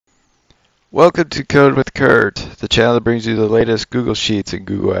Welcome to Code with Kurt, the channel that brings you the latest Google Sheets and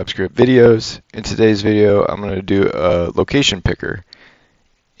Google Apps Script videos. In today's video, I'm going to do a location picker.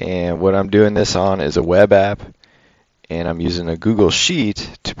 And what I'm doing this on is a web app, and I'm using a Google Sheet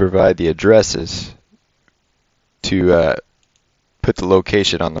to provide the addresses to put the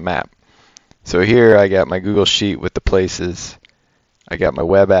location on the map. So here I got my Google Sheet with the places. I got my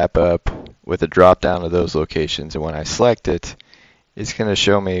web app up with a drop down of those locations, and when I select it, it's going to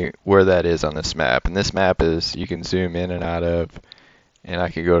show me where that is on this map. And this map is, you can zoom in and out of, and I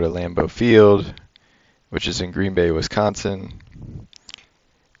can go to Lambeau Field, which is in Green Bay, Wisconsin.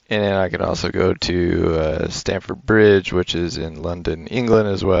 And then I can also go to Stamford Bridge, which is in London, England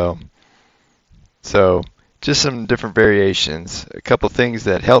as well. So just some different variations. A couple things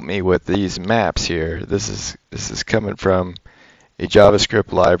that help me with these maps here. This is coming from a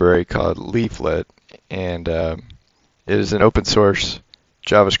JavaScript library called Leaflet, and it is an open source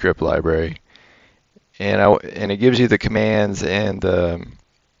JavaScript library, and it gives you the commands and the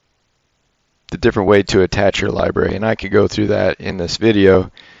different way to attach your library, and I could go through that in this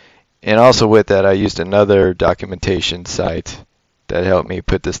video. And also with that, I used another documentation site that helped me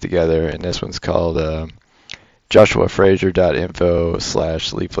put this together, and this one's called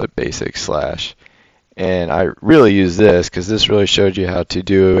joshuafraser.info/leafletbasics/. And I really use this because this really showed you how to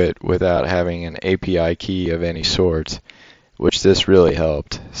do it without having an API key of any sort, which this really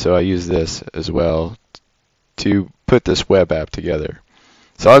helped. So I use this as well to put this web app together.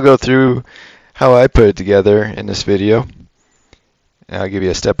 So I'll go through how I put it together in this video, and I'll give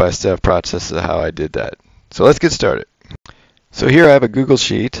you a step-by-step process of how I did that. So let's get started. So here I have a Google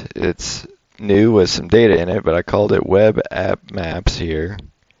Sheet. It's new with some data in it, but I called it Web App Maps here.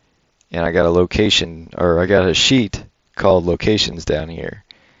 And I got a location, or I got a sheet called locations down here.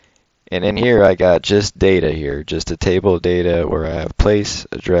 And in here I got just data here, just a table of data where I have place,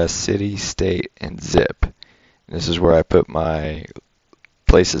 address, city, state, and zip. And this is where I put my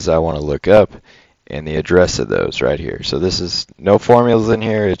places I want to look up and the address of those right here. So this is no formulas in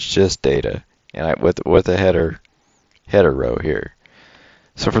here, it's just data. And with a header row here.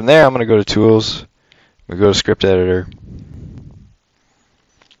 So from there I'm going to go to Tools, I'm going to go to Script Editor.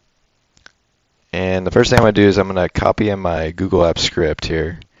 And the first thing I'm going to do is I'm going to copy in my Google Apps script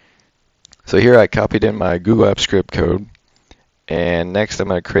here. So here I copied in my Google Apps script code. And next I'm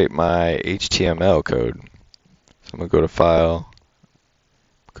going to create my HTML code. So I'm going to go to File,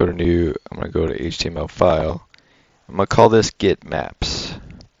 go to New, I'm going to go to HTML File. I'm going to call this GetMaps.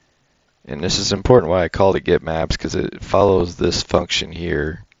 And this is important why I called it GetMaps, because it follows this function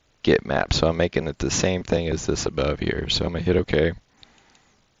here, GetMaps. So I'm making it the same thing as this above here. So I'm going to hit OK.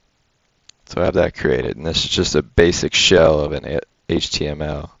 So I have that created, and this is just a basic shell of an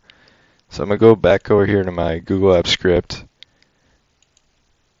HTML. So I'm going to go back over here to my Google Apps script.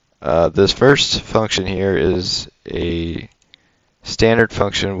 This first function here is a standard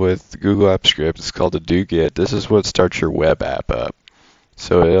function with Google Apps script. It's called a do-get. This is what starts your web app up.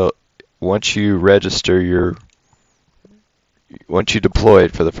 So once you deploy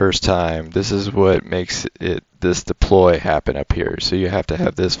it for the first time, this is what makes this deploy happen up here. So you have to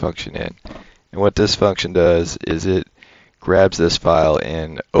have this function in. And what this function does is it grabs this file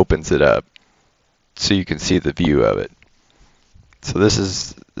and opens it up so you can see the view of it. So this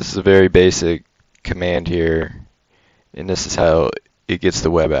is a very basic command here, and this is how it gets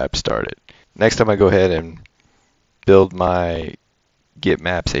the web app started. Next I'm going to go ahead and build my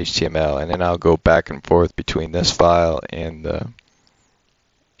GetMaps.html, and then I'll go back and forth between this file and the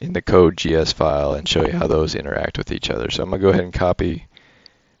Code.gs file and show you how those interact with each other. So I'm going to go ahead and copy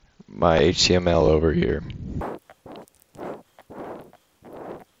my HTML over here.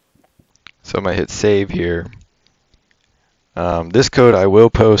 So I'm going to hit save here. This code I will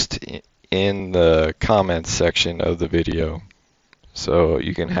post in the comments section of the video, so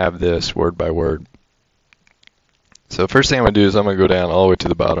you can have this word by word. So the first thing I'm going to do is I'm going to go down all the way to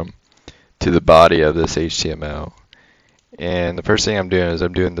the bottom to the body of this HTML. And the first thing I'm doing is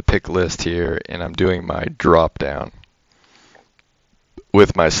I'm doing the pick list here, and I'm doing my drop down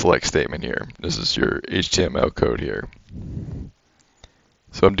with my select statement here. This is your HTML code here.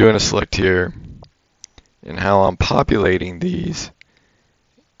 So I'm doing a select here, and how I'm populating these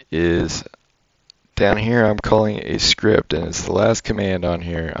is down here I'm calling a script, and it's the last command on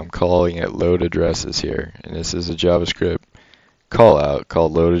here. I'm calling it load addresses here, and this is a JavaScript call out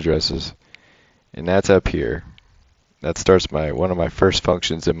called load addresses, and that's up here. That starts one of my first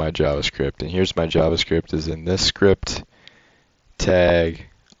functions in my JavaScript, and here's my JavaScript is in this script tag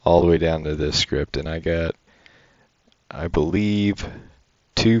all the way down to this script, and I got, I believe,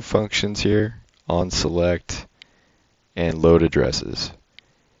 2 functions here, on select and load addresses.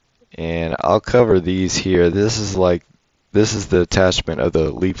 and I'll cover these here. This is the attachment of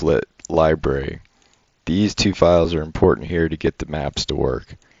the Leaflet library. These two files are important here to get the maps to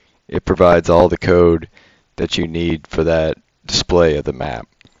work. It provides all the code that you need for that display of the map.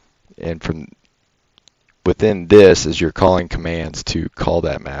 And from within this is your calling commands to call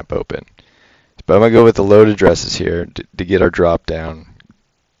that map open. But I'm going to go with the load addresses here to get our drop down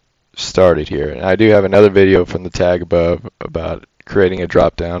started here. And I do have another video from the tag above about creating a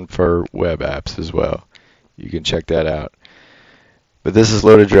drop down for web apps as well. You can check that out. But this is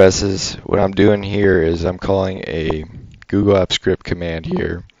load addresses. What I'm doing here is I'm calling a Google Apps Script command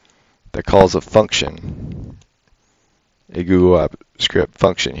here that calls a function, a Google Apps Script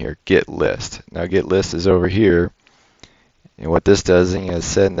function here, getList. Now getList is over here, and what this does is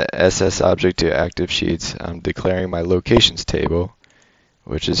send the SS object to active sheets. I'm declaring my locations table,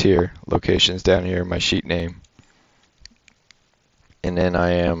 which is here, locations down here, my sheet name. And then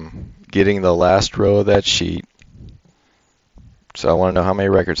I am getting the last row of that sheet. So I want to know how many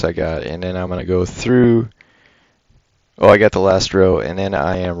records I got, and then I'm going to go through. Oh, I got the last row, and then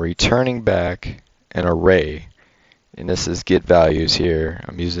I am returning back an array, and this is get values here.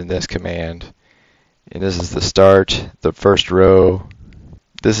 I'm using this command, and this is the start, the first row.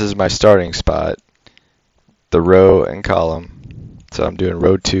 This is my starting spot, the row and column. So I'm doing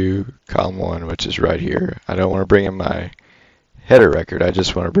row 2, column 1, which is right here. I don't want to bring in my header record. I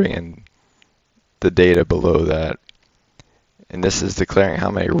just want to bring in the data below that. And this is declaring how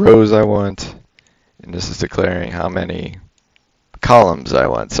many rows I want, and this is declaring how many columns I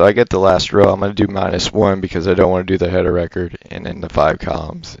want. So I get the last row. I'm going to do -1 because I don't want to do the header record, and then the 5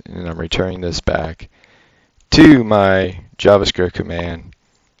 columns. And I'm returning this back to my JavaScript command,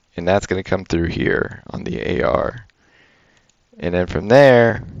 and that's going to come through here on the AR. And then from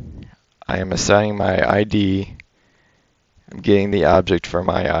there, I am assigning my ID. I'm getting the object for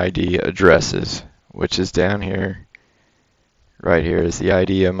my ID addresses, which is down here. Right here is the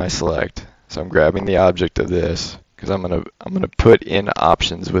ID of my select. So I'm grabbing the object of this because I'm gonna put in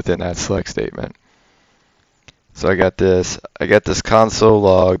options within that select statement. So I got this console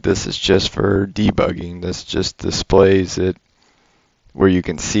log. This is just for debugging. This just displays it where you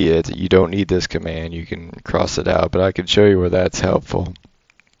can see it. You don't need this command. You can cross it out, but I can show you where that's helpful.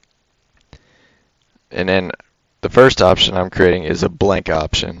 And then the first option I'm creating is a blank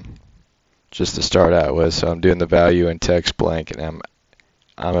option, just to start out with. So I'm doing the value in text blank, and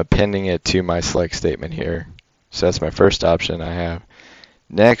I'm appending it to my select statement here. So that's my first option I have.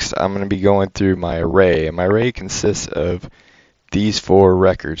 Next, I'm going to be going through my array, and my array consists of these 4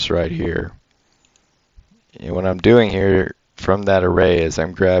 records right here. And what I'm doing here from that array is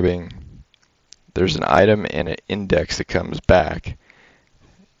I'm grabbing, there's an item and an index that comes back.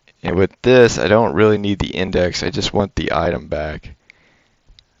 And with this, I don't really need the index, I just want the item back.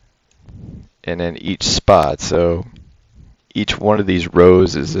 And then each spot, so each one of these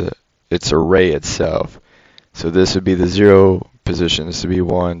rows is its array itself. So this would be the 0 position. This would be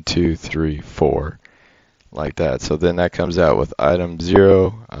 1, 2, 3, 4, like that. So then that comes out with item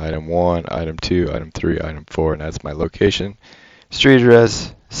 0, item 1, item 2, item 3, item 4, and that's my location, street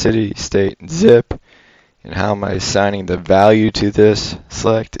address, city, state, and zip. And how am I assigning the value to this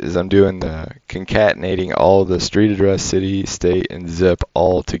select is I'm doing the concatenating all the street address, city, state, and zip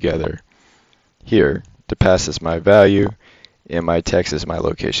all together here to pass as my value, and my text is my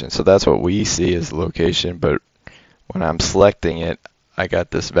location. So that's what we see as the location, but when I'm selecting it, I got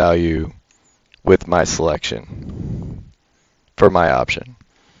this value with my selection for my option.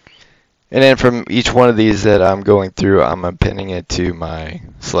 And then from each one of these that I'm going through, I'm appending it to my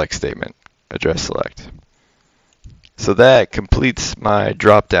select statement, address select. So that completes my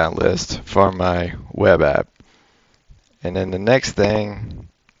drop-down list for my web app. And then the next thing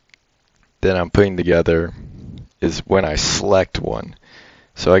that I'm putting together is when I select one.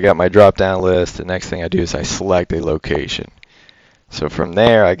 So I got my drop-down list. The next thing I do is I select a location. So from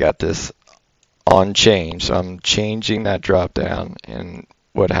there, I got this on change. So I'm changing that drop-down, and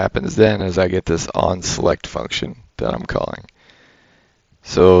what happens then is I get this on select function that I'm calling.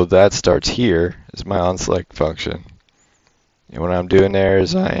 So that starts here is my on select function. And what I'm doing there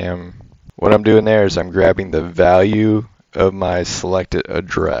is I'm grabbing the value of my selected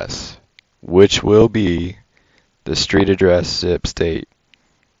address, which will be the street address, zip, state,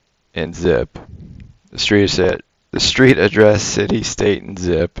 and zip. The street address, city, state, and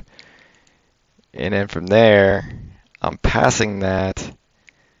zip. And then from there, I'm passing that.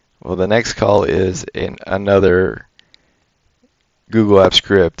 Well, the next call is another Google Apps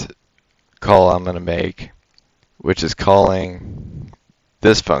Script call I'm going to make, which is calling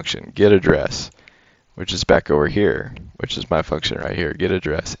this function, getAddress, which is back over here, which is my function right here, get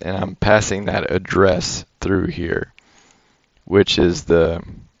address. And I'm passing that address through here, which is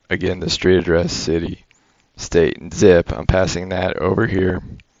again, the street address, city, state, and zip. I'm passing that over here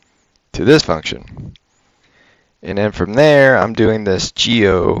to this function. And then from there, I'm doing this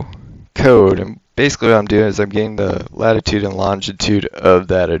Geo Code, and basically what I'm doing is I'm getting the latitude and longitude of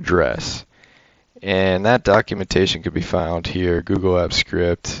that address. And that documentation could be found here, Google Apps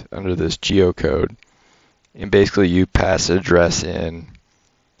Script, under this Geo Code. And basically you pass address in.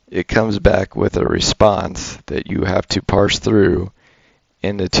 It comes back with a response that you have to parse through.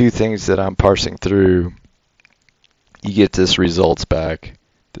 And the two things that I'm parsing through, you get this results back,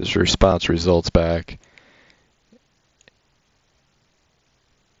 this response results back.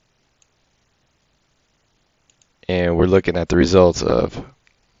 And we're looking at the results of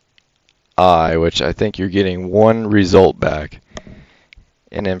I, which I think you're getting one result back.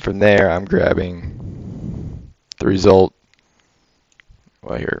 And then from there, I'm grabbing the result.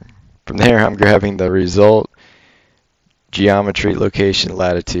 Well, here. From there, I'm grabbing the result, geometry, location,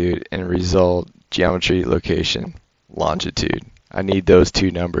 latitude, and result, geometry, location, longitude. I need those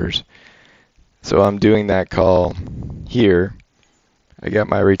two numbers. So I'm doing that call here. I got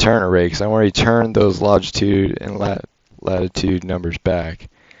my return array because I want to return those longitude and latitude numbers back.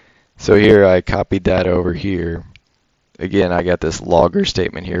 So here I copied that over here. Again, I got this logger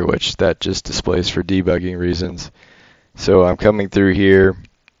statement here, which that just displays for debugging reasons. So I'm coming through here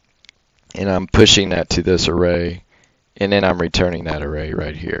and I'm pushing that to this array, and then I'm returning that array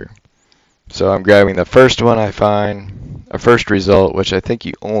right here. So I'm grabbing the first one I find, a first result, which I think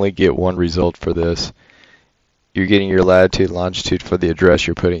you only get one result for this. You're getting your latitude and longitude for the address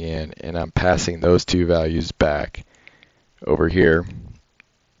you're putting in, and I'm passing those two values back over here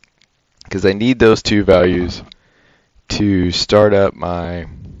because I need those two values to start up my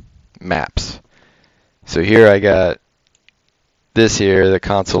maps. So here I got this here, the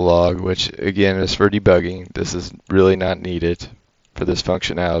console log, which again is for debugging. This is really not needed for this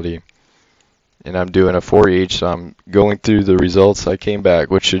functionality. And I'm doing a for each, so I'm going through the results I came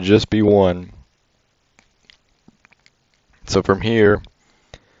back, which should just be one. So from here,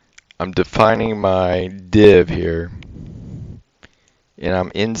 I'm defining my div here, and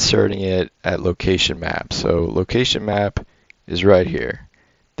I'm inserting it at location map. So location map is right here,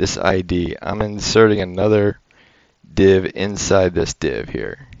 this ID. I'm inserting another div inside this div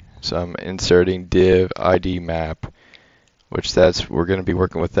here. So I'm inserting div ID map, which we're going to be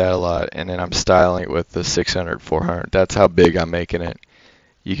working with that a lot, and then I'm styling it with the 600, 400. That's how big I'm making it.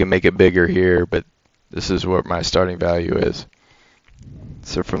 You can make it bigger here, but this is what my starting value is.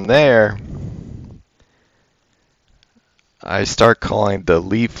 So from there, I start calling the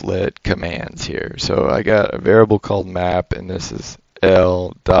leaflet commands here. So I got a variable called map, and this is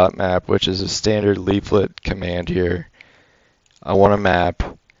l.map, which is a standard leaflet command here. I want a map.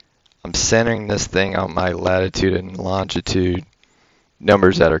 I'm centering this thing on my latitude and longitude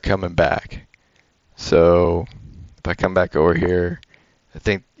numbers that are coming back. So if I come back over here, I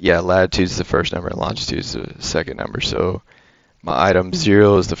think, yeah, latitude is the first number and longitude is the second number. So my item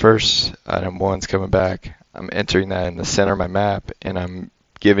 0 is the first, item 1 is coming back. I'm entering that in the center of my map, and I'm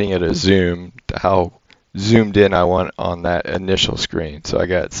giving it a zoom to how zoomed in I want on that initial screen. So I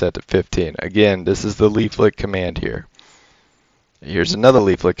got it set to 15. Again, this is the leaflet command here. Here's another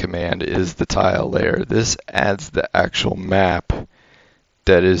leaflet command, is the tile layer. This adds the actual map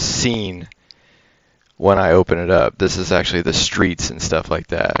that is seen when I open it up. This is actually the streets and stuff like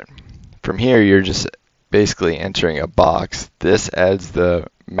that. From here, you're just basically entering a box. This adds the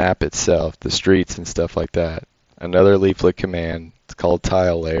map itself, the streets and stuff like that. Another leaflet command, it's called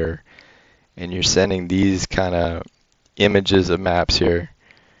tile layer, and you're sending these kind of images of maps here.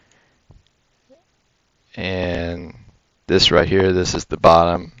 And this right here, this is the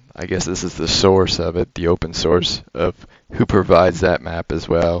bottom. I guess this is the source of it, the open source of who provides that map as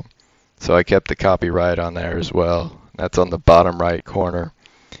well. So I kept the copyright on there as well. That's on the bottom right corner.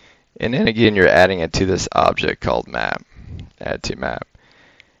 And then again, you're adding it to this object called map, add to map.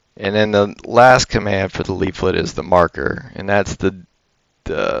 And then the last command for the leaflet is the marker, and that's the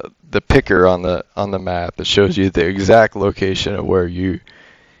picker on the map that shows you the exact location of where you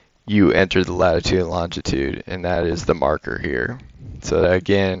enter the latitude and longitude, and that is the marker here. So that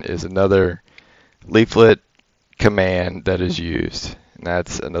again is another leaflet command that is used, and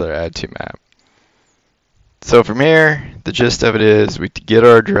that's another add to map. So from here, the gist of it is we get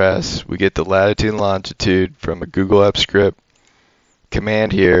our address, we get the latitude and longitude from a Google Apps Script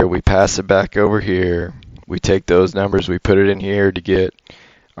command here, we pass it back over here, we take those numbers, we put it in here to get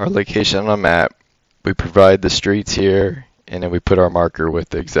our location on a map, we provide the streets here, and then we put our marker with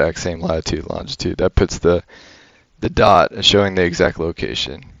the exact same latitude and longitude. That puts the dot showing the exact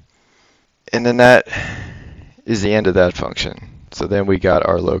location. And then that is the end of that function. So then we got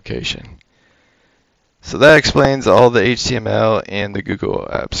our location. So that explains all the HTML and the Google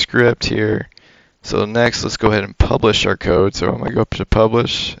Apps script here. So next, let's go ahead and publish our code. So I'm going to go up to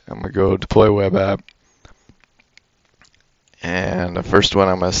publish. I'm going to go deploy web app. And the first one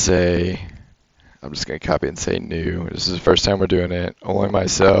I'm going to say, I'm just going to copy and say new. This is the first time we're doing it. Only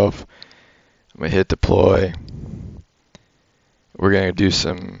myself. I'm going to hit deploy. We're going to do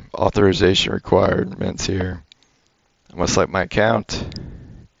some authorization requirements here. I'm going to select my account. I'm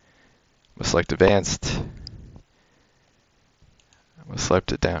going to select advanced. I'm going to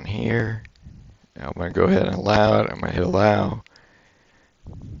select it down here. Now I'm going to go ahead and allow it. I'm going to hit allow.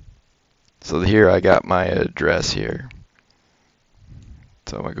 So here I got my address here.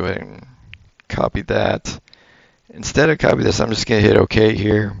 So I'm going to go ahead and copy that. Instead of copy this, I'm just going to hit OK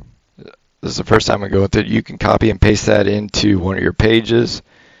here. This is the first time I go with it. You can copy and paste that into one of your pages.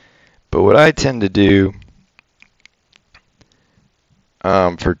 But what I tend to do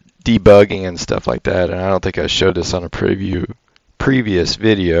for debugging and stuff like that, and I don't think I showed this on a previous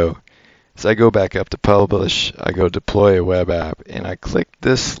video, is I go back up to publish, I go deploy a web app, and I click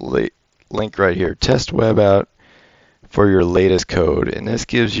this link right here, test web out for your latest code. And this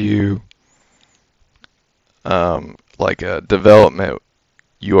gives you like a development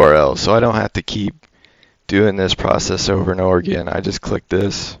URL, so I don't have to keep doing this process over and over again. I just click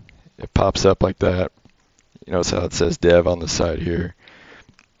this, it pops up like that. You notice how it says dev on the side here.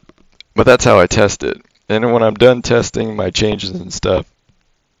 But that's how I test it. And when I'm done testing my changes and stuff,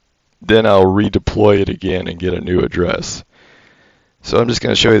 then I'll redeploy it again and get a new address. So I'm just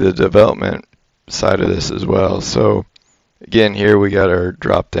going to show you the development side of this as well. So again, here we got our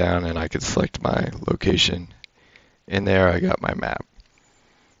drop down, and I can select my location. In there I got my map.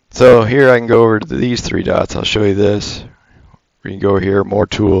 So here I can go over to these three dots. I'll show you this. We can go here, more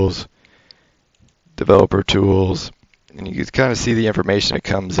tools, developer tools, and you can kind of see the information that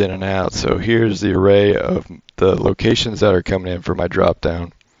comes in and out. So here's the array of the locations that are coming in for my drop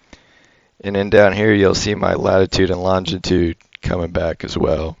down. And then down here you'll see my latitude and longitude coming back as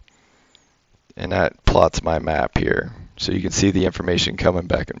well. And that plots my map here. So you can see the information coming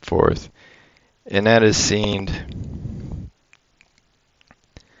back and forth. And that is seen,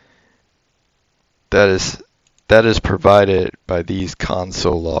 that is provided by these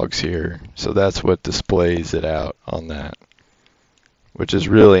console logs here. So that's what displays it out on that, which is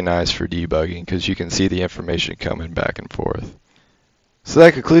really nice for debugging because you can see the information coming back and forth. So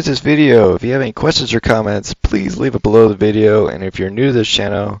that concludes this video. If you have any questions or comments, please leave it below the video. And if you're new to this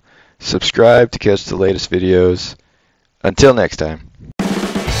channel, subscribe to catch the latest videos. Until next time.